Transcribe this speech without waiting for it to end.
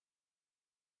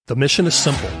The mission is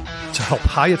simple: to help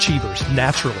high achievers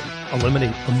naturally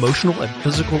eliminate emotional and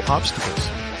physical obstacles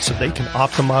so they can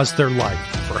optimize their life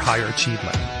for higher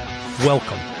achievement.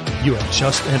 Welcome. You have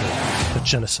just entered the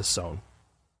Genesis Zone.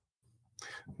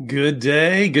 Good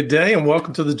day, and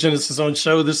welcome to the Genesis Zone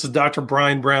show. This is Dr.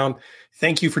 Brian Brown.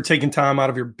 Thank you for taking time out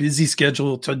of your busy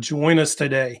schedule to join us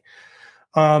today.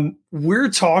 We're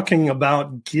talking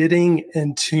about getting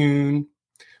in tune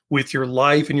with your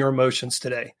life and your emotions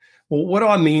today. Well, what do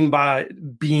I mean by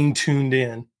being tuned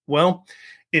in? Well,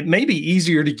 it may be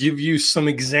easier to give you some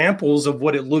examples of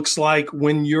what it looks like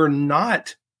when you're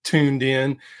not tuned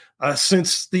in,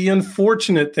 since the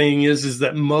unfortunate thing is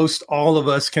that most all of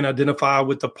us can identify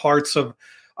with the parts of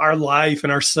our life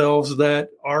and ourselves that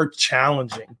are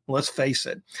challenging. Let's face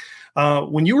it.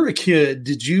 When you were a kid,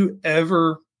 did you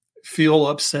ever feel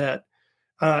upset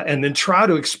and then try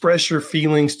to express your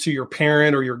feelings to your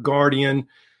parent or your guardian,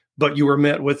 but you were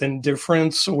met with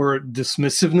indifference or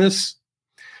dismissiveness?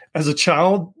 As a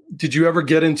child, did you ever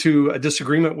get into a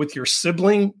disagreement with your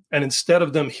sibling, and instead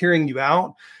of them hearing you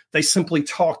out, they simply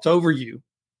talked over you,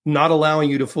 not allowing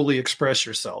you to fully express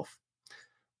yourself?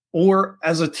 Or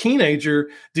as a teenager,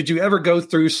 did you ever go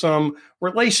through some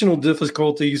relational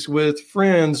difficulties with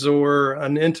friends or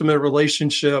an intimate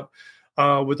relationship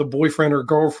with a boyfriend or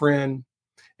girlfriend,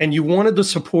 and you wanted the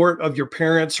support of your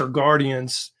parents or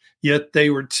guardians, yet they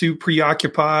were too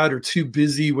preoccupied or too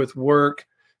busy with work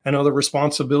and other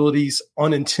responsibilities,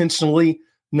 unintentionally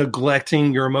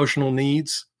neglecting your emotional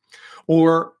needs?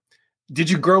 Or did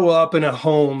you grow up in a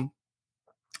home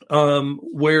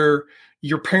where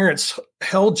your parents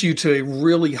held you to a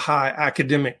really high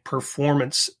academic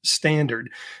performance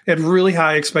standard, had really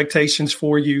high expectations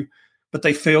for you, but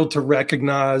they failed to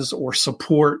recognize or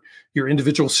support your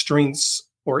individual strengths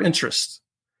or interests?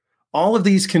 All of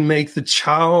these can make the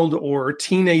child or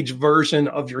teenage version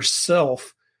of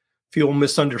yourself feel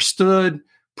misunderstood,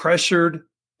 pressured,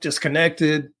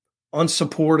 disconnected,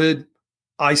 unsupported,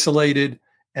 isolated,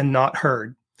 and not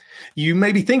heard. You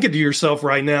may be thinking to yourself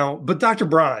right now, but Dr.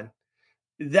 Brian,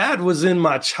 that was in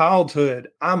my childhood.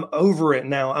 I'm over it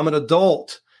now. I'm an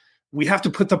adult. We have to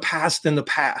put the past in the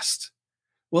past.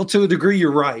 Well, to a degree,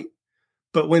 you're right.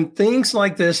 But when things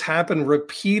like this happen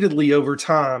repeatedly over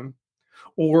time,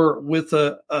 or with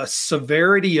a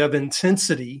severity of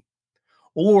intensity,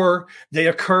 or they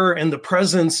occur in the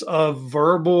presence of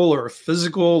verbal or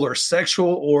physical or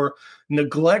sexual or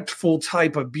neglectful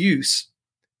type abuse,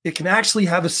 it can actually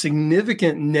have a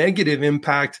significant negative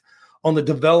impact on the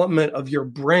development of your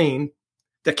brain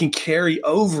that can carry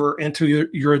over into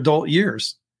your adult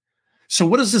years. So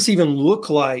what does this even look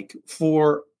like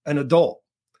for an adult?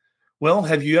 Well,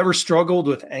 have you ever struggled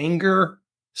with anger,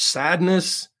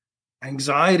 sadness,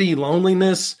 anxiety,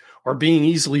 loneliness, or being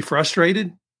easily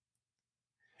frustrated?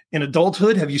 In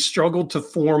adulthood, have you struggled to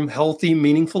form healthy,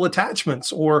 meaningful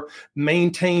attachments or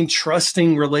maintain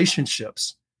trusting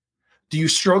relationships? Do you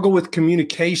struggle with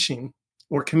communication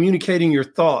or communicating your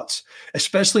thoughts,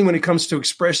 especially when it comes to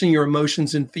expressing your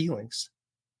emotions and feelings?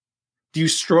 Do you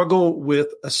struggle with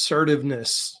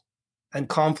assertiveness and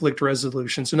conflict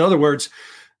resolutions? In other words,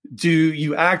 do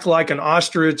you act like an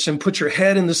ostrich and put your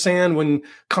head in the sand when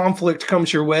conflict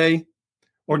comes your way?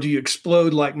 Or do you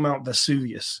explode like Mount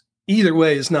Vesuvius? Either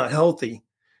way is not healthy.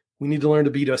 We need to learn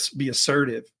to be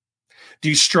assertive. Do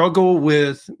you struggle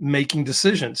with making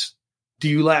decisions? Do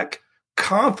you lack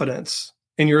confidence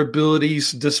in your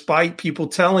abilities despite people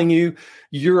telling you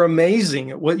you're amazing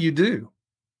at what you do?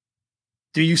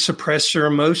 Do you suppress your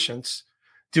emotions,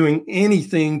 doing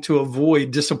anything to avoid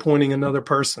disappointing another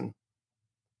person?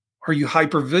 Are you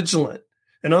hypervigilant?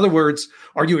 In other words,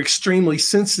 are you extremely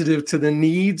sensitive to the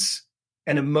needs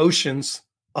and emotions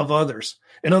of others?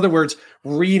 In other words,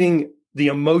 reading the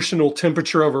emotional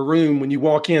temperature of a room when you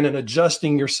walk in and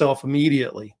adjusting yourself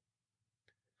immediately.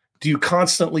 Do you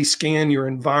constantly scan your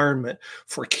environment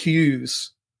for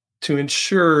cues to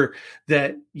ensure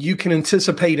that you can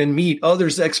anticipate and meet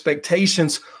others'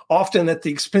 expectations, often at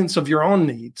the expense of your own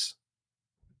needs?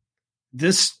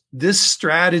 This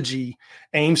strategy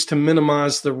aims to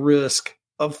minimize the risk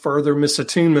of further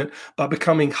misattunement by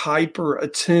becoming hyper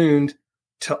attuned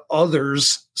to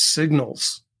others'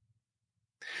 signals.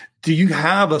 Do you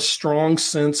have a strong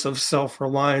sense of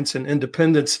self-reliance and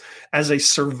independence as a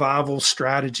survival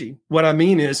strategy? What I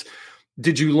mean is,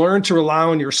 did you learn to rely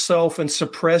on yourself and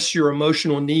suppress your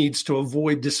emotional needs to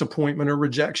avoid disappointment or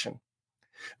rejection?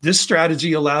 This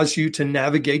strategy allows you to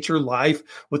navigate your life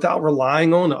without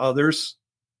relying on others,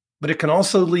 but it can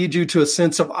also lead you to a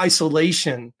sense of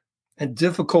isolation and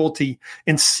difficulty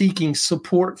in seeking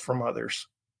support from others.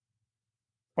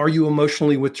 Are you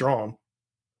emotionally withdrawn?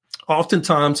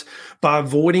 Oftentimes, by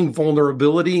avoiding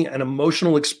vulnerability and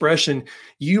emotional expression,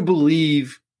 you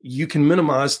believe you can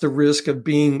minimize the risk of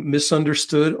being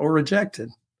misunderstood or rejected.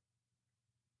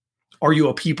 Are you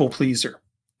a people pleaser?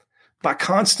 By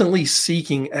constantly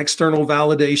seeking external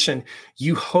validation,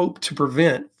 you hope to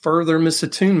prevent further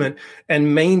misattunement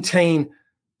and maintain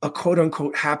a quote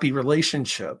unquote happy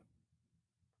relationship.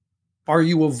 Are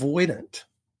you avoidant?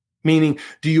 Meaning,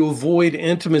 do you avoid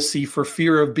intimacy for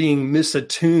fear of being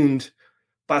misattuned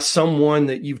by someone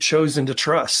that you've chosen to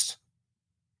trust?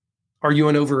 Are you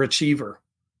an overachiever?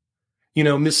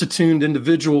 Misattuned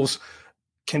individuals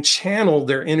can channel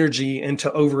their energy into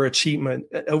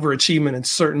overachievement in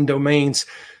certain domains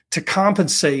to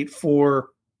compensate for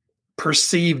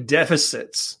perceived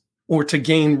deficits or to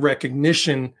gain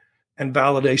recognition and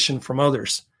validation from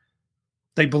others.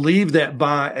 They believe that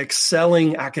by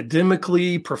excelling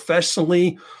academically,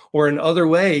 professionally, or in other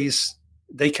ways,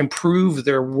 they can prove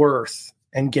their worth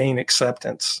and gain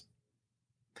acceptance.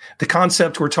 The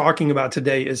concept we're talking about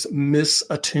today is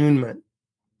misattunement.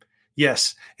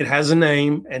 Yes, it has a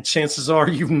name, and chances are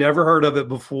you've never heard of it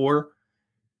before.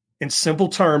 In simple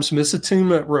terms,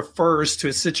 misattunement refers to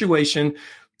a situation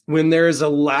when there is a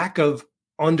lack of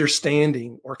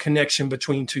understanding or connection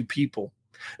between two people,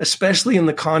 especially in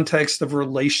the context of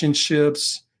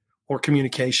relationships or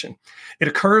communication. It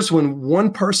occurs when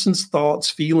one person's thoughts,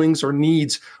 feelings, or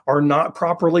needs are not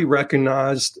properly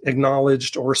recognized,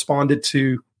 acknowledged, or responded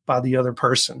to by the other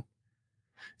person.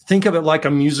 Think of it like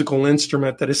a musical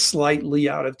instrument that is slightly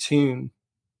out of tune.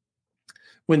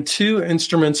 When two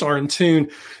instruments are in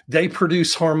tune, they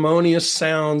produce harmonious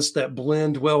sounds that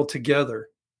blend well together.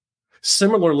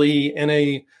 Similarly, in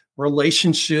a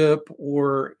relationship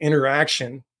or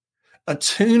interaction,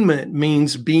 attunement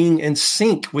means being in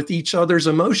sync with each other's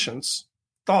emotions,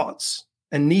 thoughts,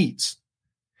 and needs.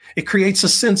 It creates a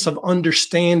sense of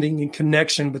understanding and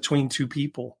connection between two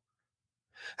people.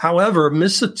 However,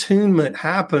 misattunement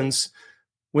happens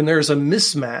when there's a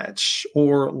mismatch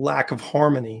or lack of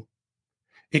harmony.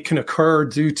 It can occur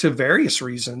due to various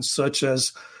reasons, such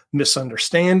as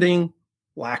misunderstanding,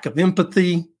 lack of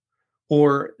empathy,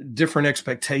 or different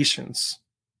expectations.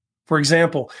 For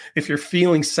example, if you're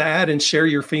feeling sad and share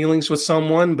your feelings with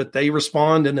someone, but they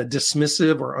respond in a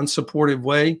dismissive or unsupportive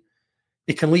way,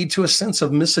 it can lead to a sense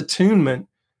of misattunement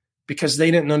because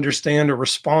they didn't understand or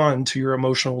respond to your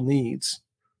emotional needs.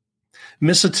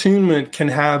 Misattunement can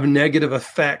have negative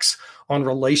effects on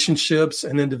relationships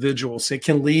and individuals. It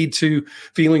can lead to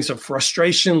feelings of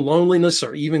frustration, loneliness,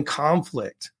 or even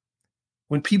conflict.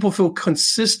 When people feel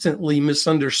consistently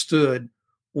misunderstood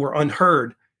or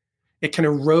unheard, it can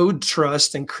erode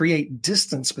trust and create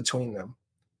distance between them.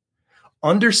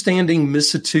 Understanding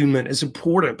misattunement is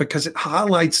important because it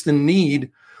highlights the need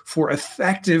for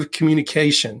effective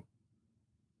communication,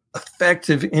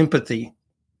 effective empathy,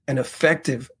 and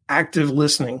effective active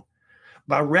listening.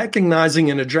 By recognizing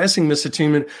and addressing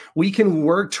misattunement, we can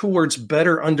work towards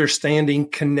better understanding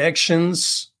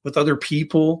connections with other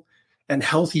people and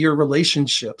healthier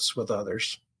relationships with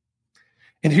others.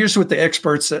 And here's what the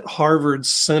experts at Harvard's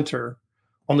Center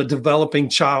on the Developing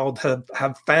Child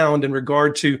have found in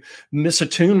regard to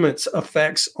misattunement's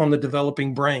effects on the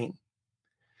developing brain.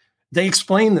 They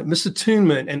explain that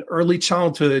misattunement in early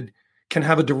childhood can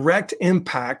have a direct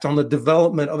impact on the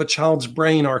development of a child's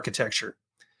brain architecture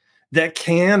that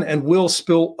can and will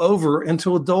spill over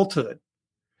into adulthood.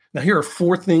 Now, here are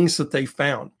 4 things that they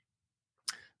found.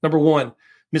 Number 1,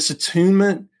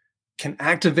 misattunement can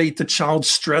activate the child's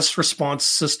stress response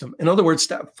system. In other words,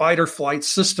 that fight or flight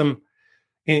system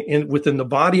within the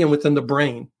body and within the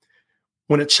brain.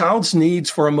 When a child's needs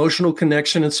for emotional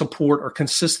connection and support are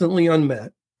consistently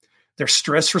unmet, their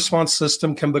stress response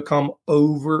system can become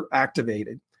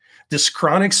overactivated. This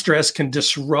chronic stress can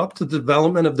disrupt the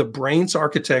development of the brain's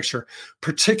architecture,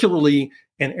 particularly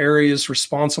in areas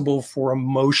responsible for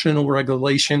emotional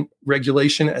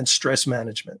regulation and stress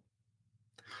management.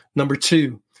 Number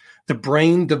 2, the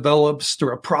brain develops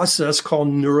through a process called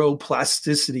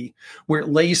neuroplasticity, where it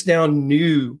lays down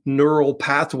new neural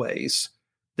pathways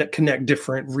that connect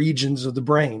different regions of the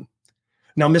brain.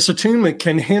 Now, misattunement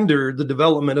can hinder the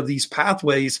development of these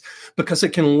pathways because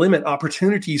it can limit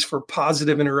opportunities for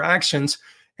positive interactions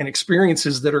and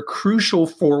experiences that are crucial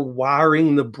for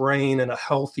wiring the brain in a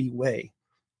healthy way.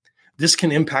 This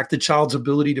can impact the child's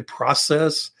ability to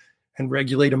process and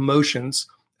regulate emotions,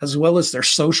 as well as their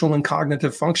social and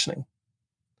cognitive functioning.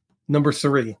 Number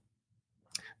 3,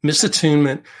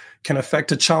 misattunement can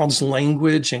affect a child's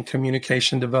language and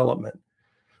communication development.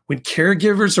 When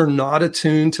caregivers are not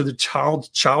attuned to the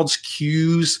child's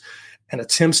cues and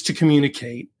attempts to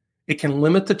communicate, it can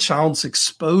limit the child's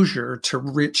exposure to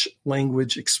rich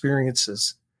language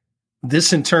experiences.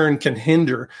 This in turn can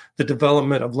hinder the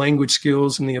development of language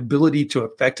skills and the ability to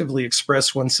effectively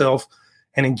express oneself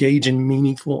and engage in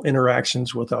meaningful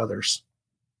interactions with others.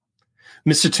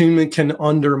 Misattunement can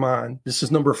undermine, this is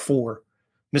number 4,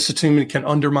 misattunement can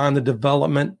undermine the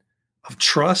development of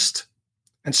trust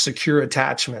and secure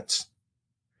attachments.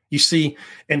 You see,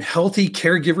 in healthy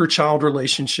caregiver-child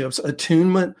relationships,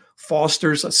 attunement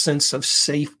fosters a sense of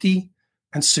safety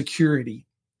and security.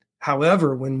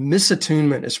 However, when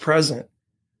misattunement is present,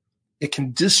 it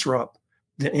can disrupt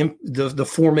the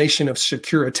formation of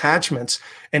secure attachments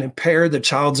and impair the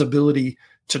child's ability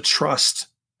to trust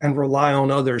and rely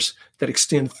on others that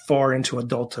extend far into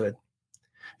adulthood.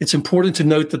 It's important to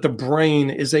note that the brain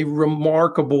is a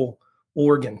remarkable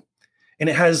organ, and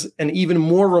it has an even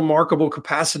more remarkable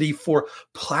capacity for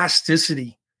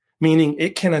plasticity, meaning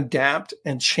it can adapt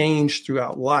and change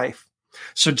throughout life.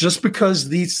 So just because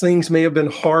these things may have been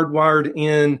hardwired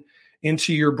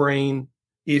into your brain,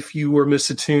 if you were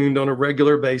misattuned on a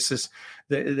regular basis,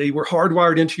 they were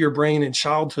hardwired into your brain in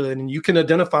childhood, and you can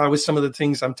identify with some of the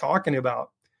things I'm talking about.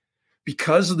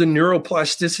 Because of the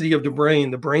neuroplasticity of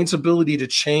the brain's ability to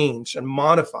change and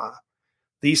modify,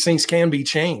 these things can be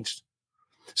changed.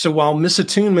 So while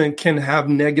misattunement can have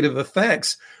negative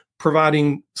effects,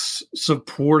 providing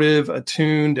supportive,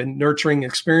 attuned, and nurturing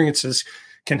experiences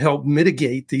can help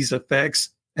mitigate these effects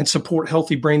and support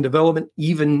healthy brain development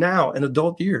even now in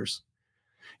adult years.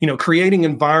 Creating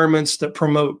environments that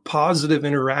promote positive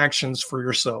interactions for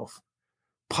yourself,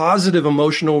 positive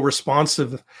emotional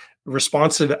responsive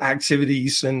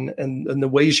activities and the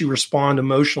ways you respond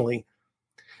emotionally,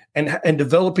 and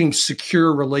developing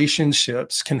secure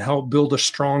relationships can help build a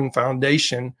strong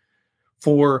foundation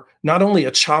for not only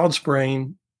a child's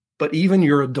brain, but even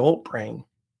your adult brain.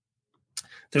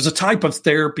 There's a type of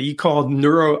therapy called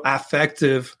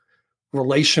neuroaffective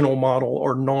relational model,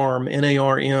 or NARM,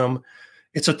 N-A-R-M.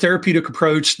 It's a therapeutic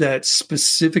approach that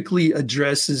specifically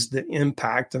addresses the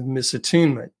impact of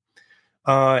misattunement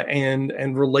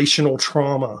and relational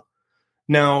trauma.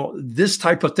 Now, this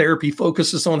type of therapy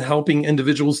focuses on helping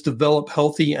individuals develop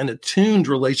healthy and attuned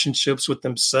relationships with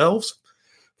themselves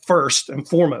first and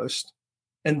foremost,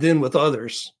 and then with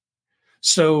others.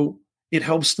 So it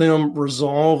helps them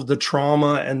resolve the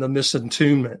trauma and the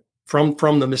misattunement from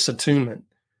the misattunement.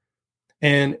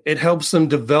 And it helps them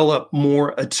develop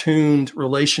more attuned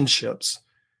relationships.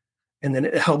 And then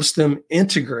it helps them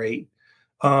integrate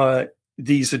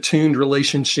these attuned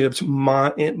relationships in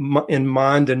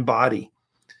mind and body.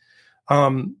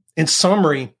 In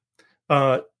summary,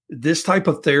 this type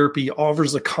of therapy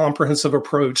offers a comprehensive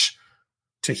approach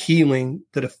to healing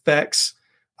that affects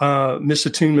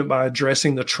misattunement by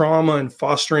addressing the trauma and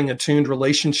fostering attuned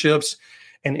relationships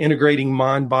and integrating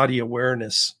mind-body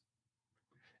awareness.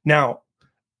 Now,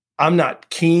 I'm not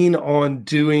keen on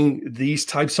doing these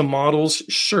types of models.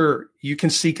 Sure, you can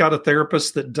seek out a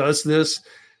therapist that does this.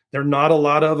 There are not a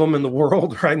lot of them in the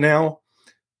world right now,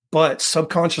 but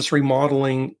subconscious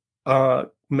remodeling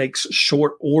makes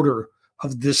short order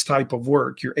of this type of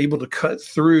work. You're able to cut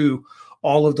through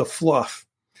all of the fluff.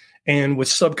 And with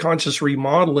subconscious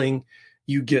remodeling,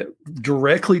 you get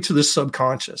directly to the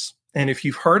subconscious. And if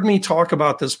you've heard me talk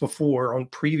about this before on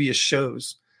previous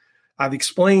shows, I've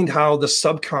explained how the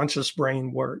subconscious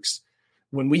brain works.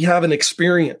 When we have an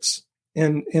experience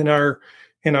in our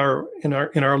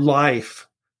life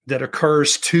that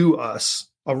occurs to us,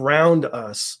 around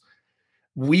us,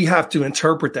 we have to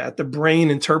interpret that. The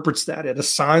brain interprets that. It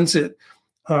assigns it,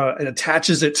 it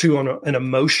attaches it to an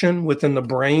emotion within the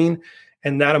brain,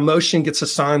 and that emotion gets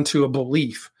assigned to a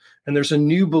belief. And there's a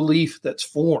new belief that's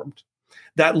formed.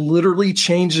 That literally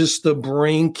changes the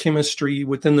brain chemistry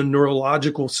within the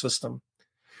neurological system.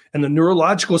 And the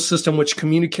neurological system, which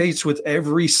communicates with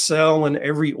every cell and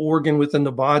every organ within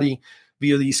the body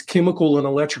via these chemical and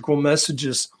electrical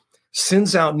messages,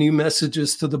 sends out new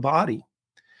messages to the body.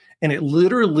 And it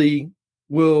literally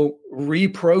will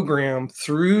reprogram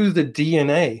through the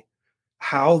DNA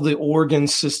how the organ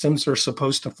systems are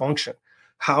supposed to function,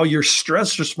 how your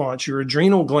stress response, your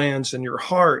adrenal glands and your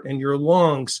heart and your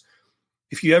lungs.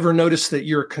 If you ever notice that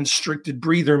you're a constricted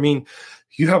breather, I mean,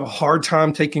 you have a hard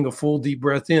time taking a full deep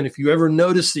breath in. If you ever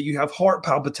notice that you have heart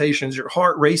palpitations, your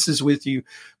heart races with you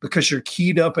because you're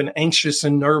keyed up and anxious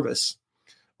and nervous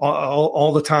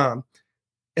all the time,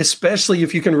 especially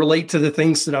if you can relate to the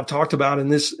things that I've talked about in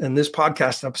this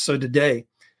podcast episode today,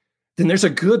 then there's a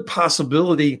good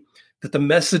possibility that the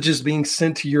messages being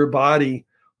sent to your body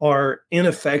are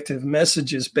ineffective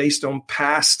messages based on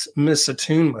past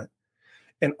misattunement.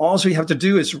 And all we have to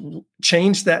do is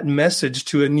change that message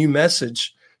to a new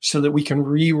message so that we can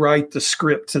rewrite the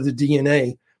script to the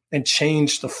DNA and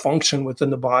change the function within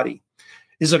the body.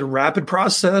 Is it a rapid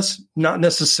process? Not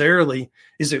necessarily.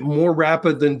 Is it more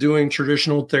rapid than doing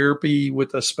traditional therapy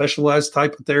with a specialized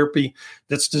type of therapy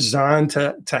that's designed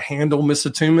to handle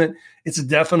misattunement? It's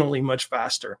definitely much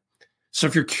faster. So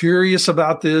if you're curious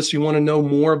about this, you want to know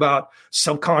more about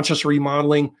subconscious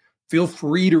remodeling, feel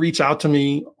free to reach out to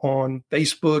me on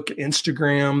Facebook,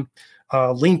 Instagram,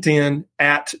 LinkedIn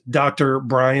at Dr.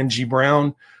 Brian G.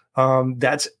 Brown.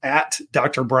 That's at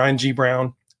Dr. Brian G.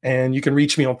 Brown. And you can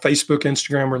reach me on Facebook,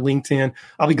 Instagram, or LinkedIn.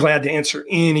 I'll be glad to answer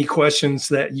any questions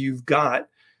that you've got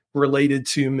related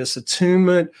to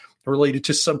misattunement, related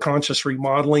to subconscious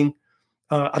remodeling.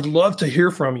 I'd love to hear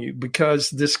from you,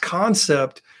 because this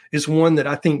concept is one that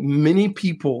I think many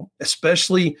people,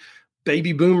 especially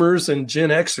baby boomers and Gen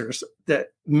Xers, that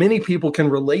many people can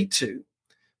relate to.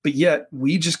 But yet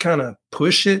we just kind of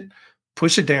push it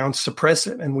down, suppress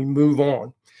it, and we move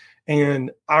on.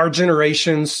 And our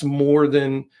generations, more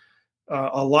than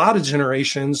a lot of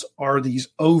generations, are these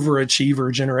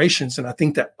overachiever generations. And I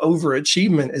think that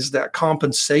overachievement is that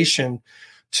compensation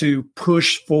to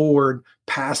push forward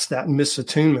past that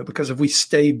misattunement, because if we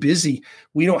stay busy,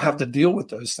 we don't have to deal with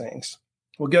those things.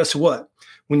 Well, guess what?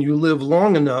 When you live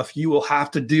long enough, you will have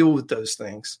to deal with those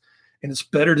things. And it's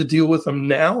better to deal with them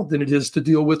now than it is to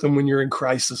deal with them when you're in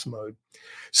crisis mode.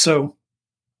 So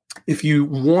if you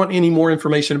want any more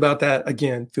information about that,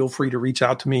 again, feel free to reach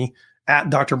out to me at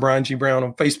Dr. Brian G. Brown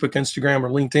on Facebook, Instagram, or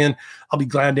LinkedIn. I'll be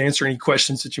glad to answer any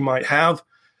questions that you might have.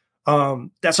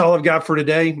 That's all I've got for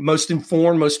today. Most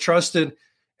informed, most trusted,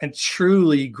 and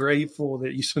truly grateful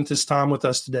that you spent this time with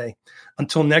us today.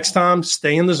 Until next time,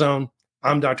 stay in the zone.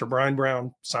 I'm Dr. Brian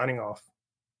Brown, signing off.